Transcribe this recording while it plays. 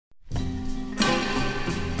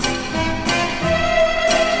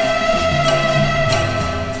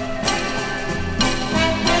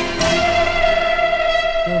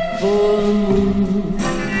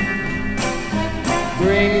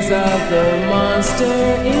monster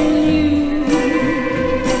in you.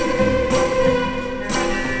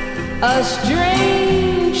 A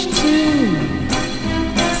strange tune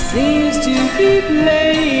seems to be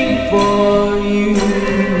playing for you.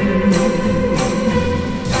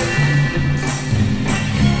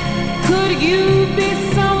 Could you be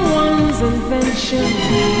someone's invention,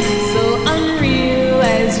 so unreal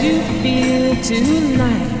as you feel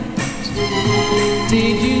tonight?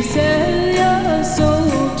 Did you sell your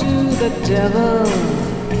soul to the devil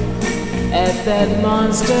at that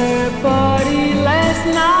monster party last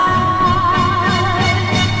night?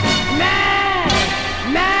 Mad,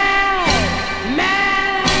 mad,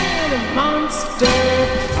 mad monster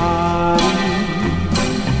party.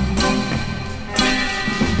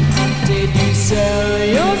 Did you sell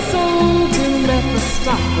your soul to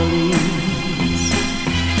Mephistopheles?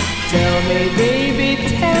 Tell me, baby,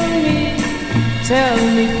 tell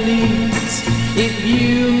me please, if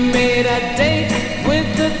you made a date with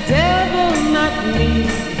the devil, not me.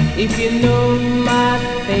 If you know my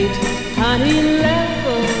fate, honey,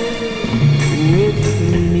 level with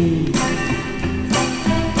me.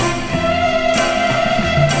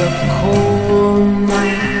 The cold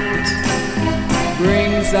night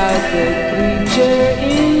brings out the creature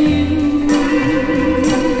in you.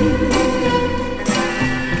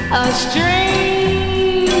 A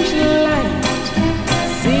strange light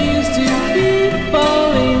seems to be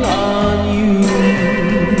falling on you.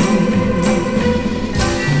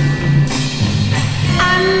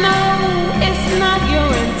 I know it's not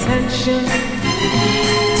your intention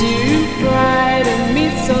to frighten me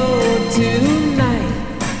so tonight.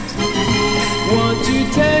 Won't you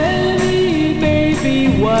tell me, baby,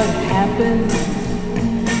 what happened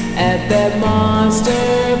at that monster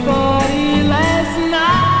party?